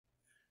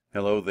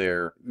Hello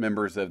there,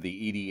 members of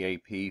the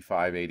EDAP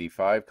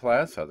 585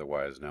 class,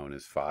 otherwise known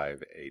as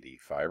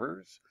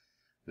 585ers.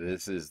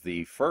 This is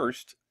the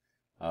first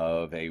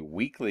of a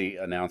weekly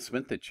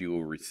announcement that you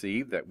will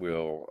receive that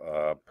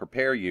will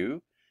prepare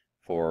you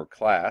for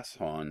class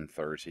on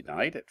Thursday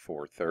night at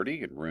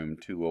 4:30 in room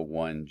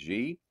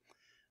 201G.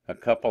 A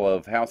couple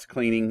of house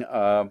cleaning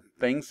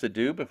things to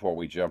do before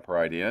we jump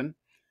right in.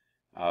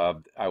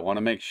 I want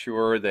to make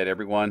sure that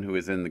everyone who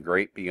is in the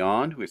Great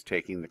Beyond, who is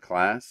taking the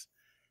class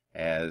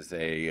as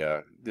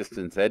a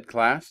distance ed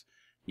class,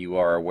 you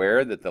are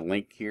aware that the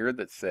link here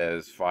that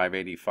says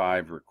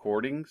 585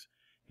 recordings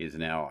is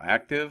now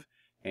active,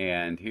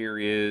 and here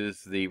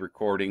is the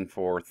recording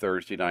for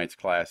Thursday night's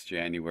class,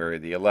 January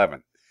the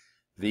 11th.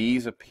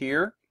 These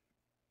appear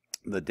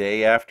the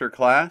day after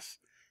class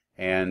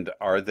and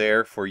are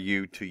there for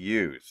you to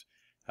use.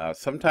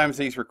 Sometimes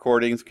these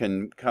recordings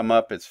can come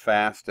up as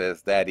fast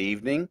as that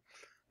evening,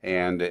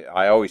 and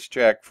I always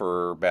check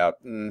for about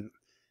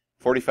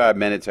 45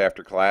 minutes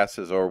after class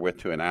is over with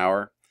to an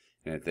hour,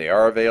 and if they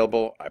are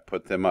available, I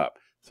put them up.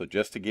 So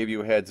just to give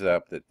you a heads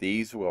up that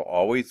these will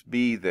always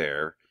be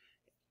there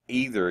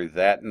either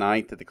that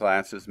night that the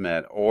class is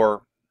met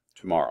or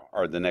tomorrow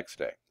or the next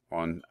day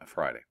on a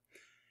Friday.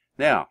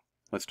 Now,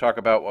 let's talk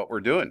about what we're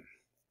doing.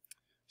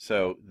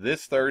 So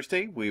this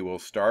Thursday, we will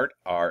start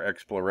our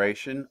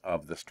exploration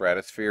of the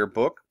Stratosphere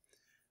book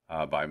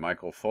by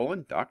Michael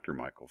Fullen, Dr.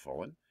 Michael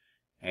Fullen.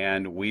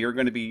 And we are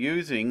going to be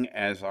using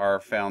as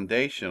our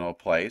foundational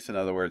place, in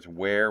other words,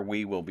 where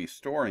we will be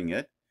storing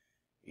it,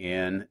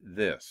 in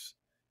this.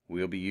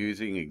 We'll be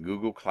using a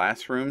Google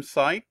Classroom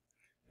site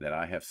that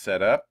I have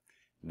set up.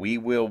 We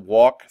will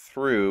walk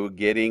through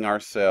getting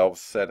ourselves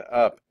set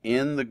up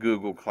in the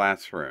Google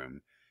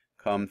Classroom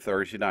come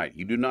Thursday night.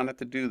 You do not have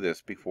to do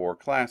this before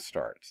class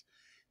starts.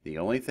 The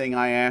only thing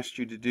I asked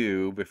you to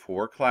do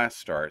before class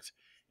starts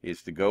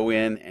is to go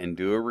in and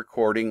do a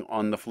recording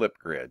on the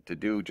Flipgrid, to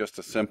do just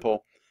a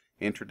simple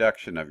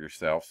introduction of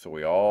yourself so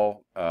we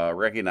all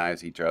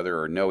recognize each other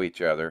or know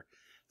each other,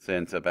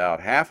 since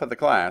about half of the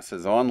class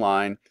is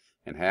online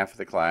and half of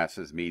the class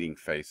is meeting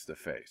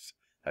face-to-face,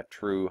 a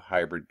true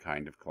hybrid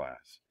kind of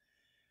class.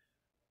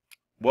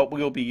 What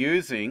we'll be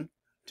using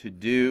to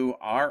do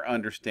our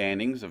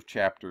understandings of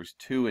chapters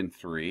 2 and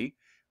 3,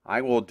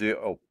 I will do,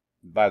 oh,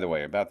 by the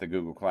way, about the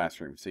Google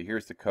Classroom, see,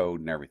 here's the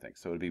code and everything,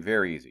 so it'll be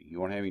very easy. You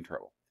won't have any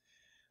trouble.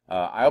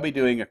 I'll be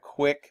doing a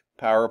quick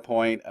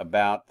PowerPoint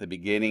about the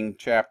beginning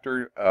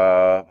chapter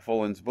of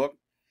Fullen's book.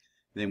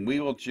 Then we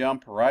will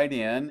jump right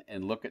in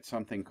and look at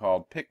something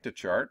called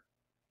Pictochart.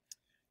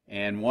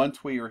 And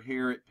once we are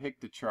here at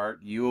Pictochart,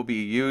 you will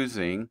be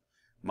using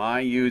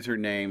my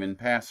username and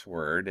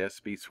password,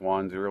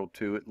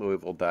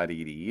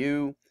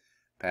 sbswan02@louisville.edu,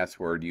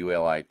 password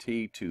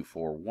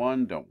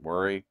ULIT241. Don't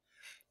worry,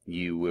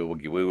 we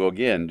will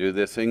again do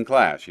this in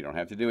class. You don't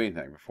have to do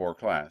anything before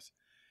class.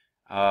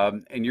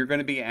 And you're going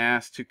to be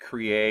asked to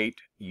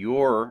create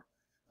your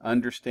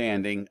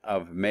understanding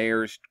of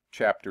Mayer's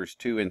chapters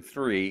 2 and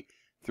 3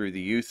 through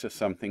the use of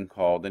something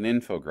called an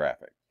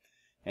infographic.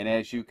 And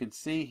as you can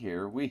see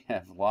here, we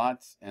have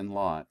lots and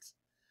lots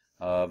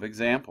of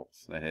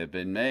examples that have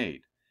been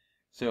made.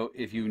 So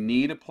if you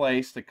need a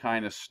place to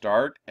kind of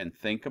start and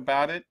think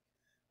about it,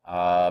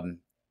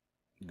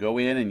 go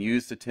in and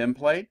use the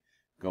template.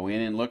 Go in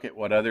and look at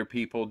what other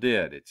people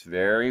did. It's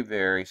very,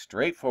 very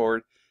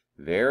straightforward.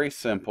 Very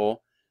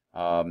simple,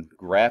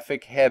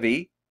 graphic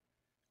heavy,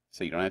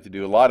 so you don't have to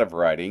do a lot of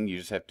writing. You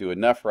just have to do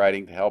enough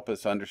writing to help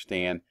us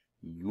understand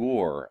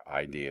your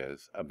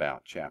ideas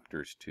about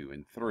chapters 2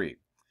 and 3.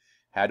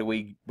 What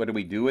do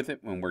we do with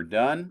it when we're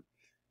done?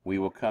 We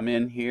will come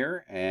in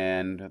here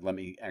and let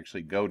me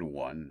actually go to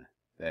one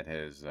that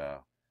has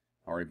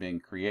already been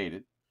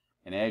created.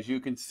 And as you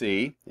can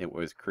see, it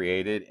was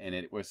created and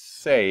it was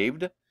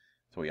saved.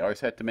 So we always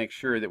have to make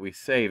sure that we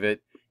save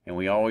it, and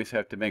we always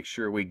have to make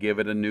sure we give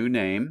it a new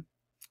name.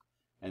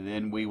 And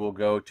then we will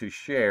go to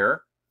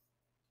share.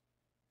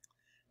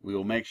 We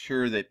will make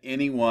sure that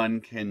anyone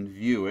can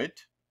view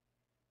it.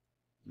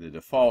 The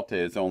default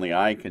is only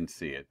I can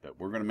see it, but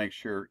we're going to make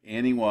sure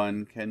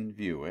anyone can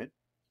view it.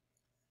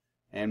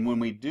 And when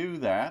we do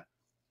that,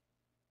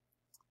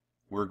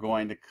 we're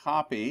going to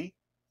copy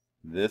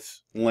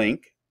this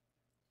link,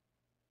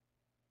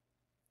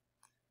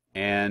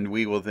 and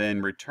we will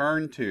then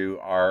return to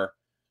our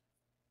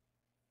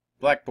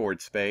Blackboard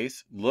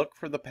space, look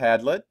for the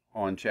Padlet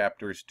on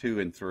chapters 2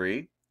 and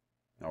 3,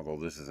 although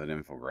this is an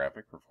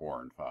infographic for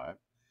 4 and 5.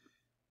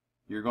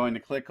 You're going to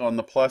click on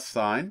the plus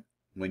sign.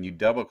 When you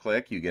double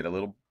click, you get a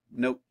little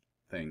note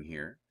thing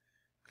here.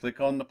 Click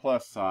on the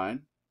plus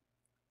sign,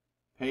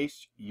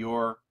 paste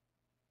your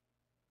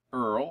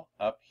URL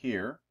up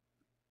here,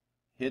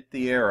 hit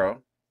the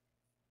arrow,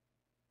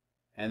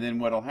 and then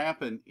what will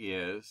happen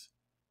is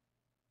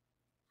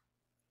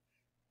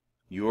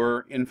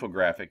your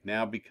infographic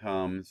now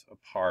becomes a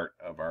part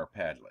of our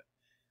Padlet.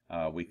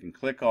 We can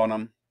click on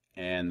them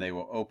and they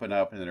will open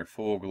up in their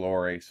full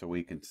glory so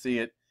we can see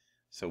it,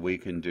 so we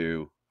can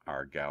do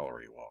our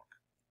gallery walk.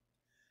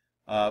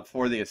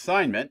 For the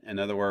assignment, in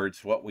other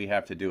words, what we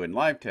have to do in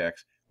live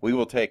text, we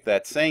will take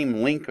that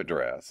same link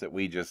address that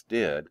we just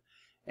did,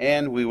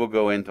 and we will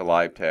go into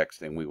live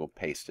text and we will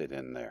paste it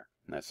in there.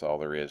 And that's all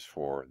there is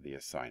for the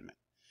assignment.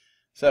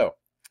 So,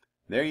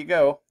 there you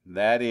go.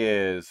 That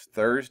is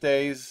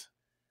Thursday's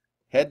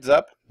heads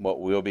up,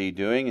 what we'll be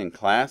doing in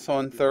class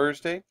on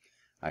Thursday.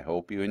 I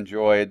hope you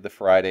enjoyed the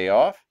Friday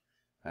off,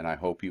 and I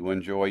hope you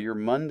enjoy your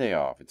Monday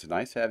off. It's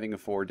nice having a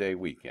 4-day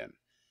weekend.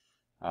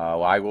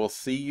 I will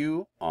see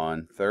you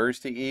on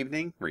Thursday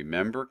evening.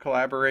 Remember,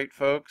 collaborate,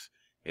 folks.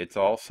 It's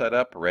all set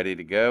up, ready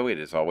to go. It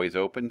is always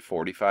open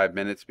 45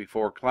 minutes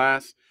before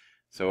class.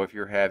 So if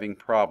you're having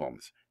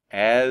problems,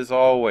 as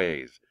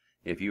always,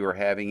 if you are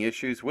having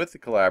issues with the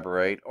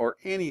Collaborate or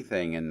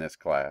anything in this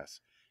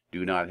class,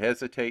 do not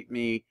hesitate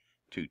me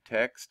to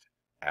text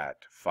at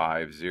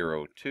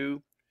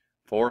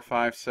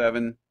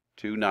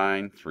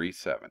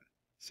 502-457-2937.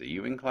 See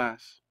you in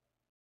class.